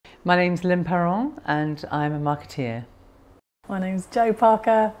My name's Lynn Perron and I'm a marketeer. My name's Jo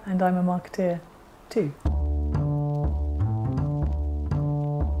Parker and I'm a marketeer too.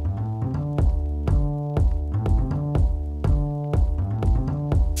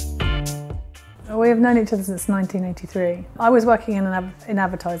 We have known each other since 1983. I was working in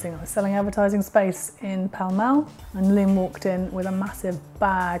advertising. I was selling advertising space in Pall Mall, and Lynn walked in with a massive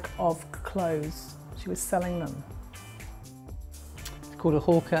bag of clothes. She was selling them. It's called a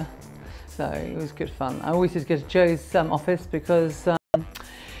hawker, so it was good fun. I always used to go to Jo's office because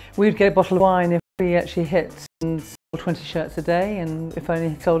we'd get a bottle of wine if we actually hit and sold 20 shirts a day, and if I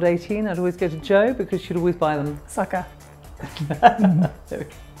only sold 18, I'd always go to Jo because she'd always buy them. Sucker.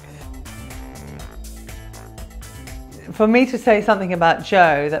 For me to say something about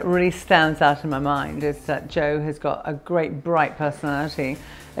Jo that really stands out in my mind is that Jo has got a great bright personality,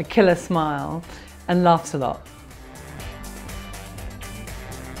 a killer smile, and laughs a lot.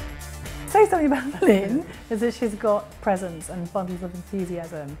 Say something about Lynn is that she's got presence and bundles of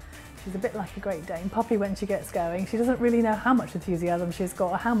enthusiasm. She's a bit like a Great Dane puppy when she gets going. She doesn't really know how much enthusiasm she's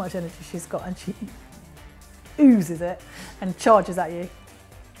got or how much energy she's got, and she oozes it and charges at you.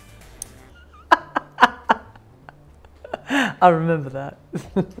 I remember that.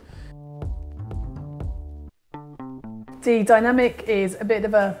 The dynamic is a bit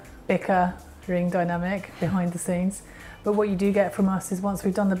of a bickering dynamic behind the scenes, but what you do get from us is once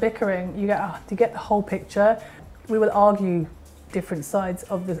we've done the bickering, you get the whole picture. We will argue different sides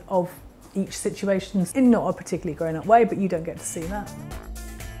of each situation in not a particularly grown-up way, but you don't get to see that.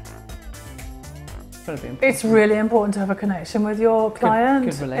 It's really important to have a connection with your client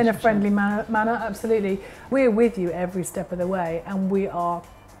good in a friendly manner, absolutely. We're with you every step of the way, and we are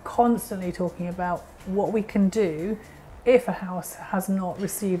constantly talking about what we can do if a house has not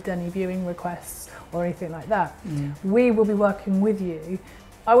received any viewing requests or anything like that. We will be working with you.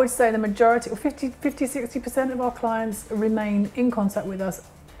 I would say the majority, or 50-60% of our clients remain in contact with us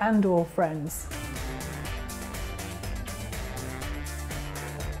and or friends.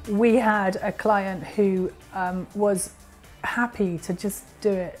 We had a client who was happy to just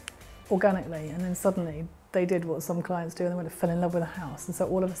do it organically, and then suddenly they did what some clients do and they went and fell in love with a house, and so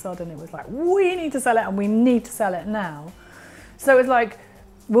all of a sudden it was like, we need to sell it and we need to sell it now. So it's like,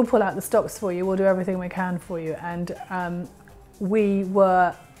 we'll pull out the stops for you, we'll do everything we can for you, and we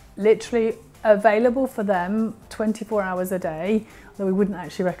were literally available for them 24 hours a day, though we wouldn't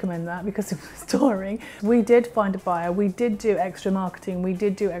actually recommend that because it was tiring. We did find a buyer, we did do extra marketing, we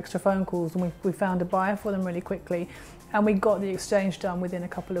did do extra phone calls, and we found a buyer for them really quickly, and we got the exchange done within a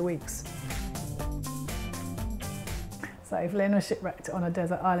couple of weeks. So if Lynn was shipwrecked on a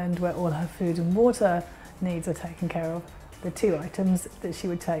desert island where all her food and water needs are taken care of, the two items that she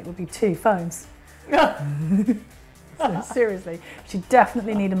would take would be 2 phones. So seriously, she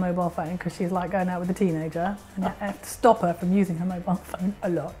definitely need a mobile phone because she's like going out with a teenager, and you have to stop her from using her mobile phone a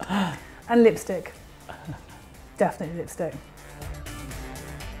lot. And lipstick, definitely lipstick.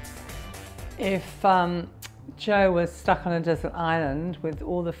 If Jo was stuck on a desert island with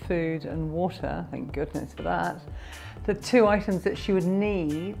all the food and water, thank goodness for that, the 2 items that she would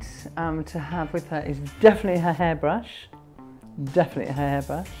need to have with her is definitely her hairbrush,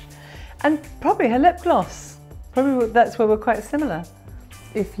 and probably her lip gloss. Probably that's where we're quite similar.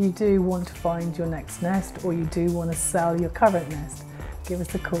 If you do want to find your next nest, or you do want to sell your current nest, give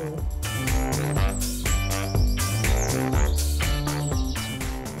us a call.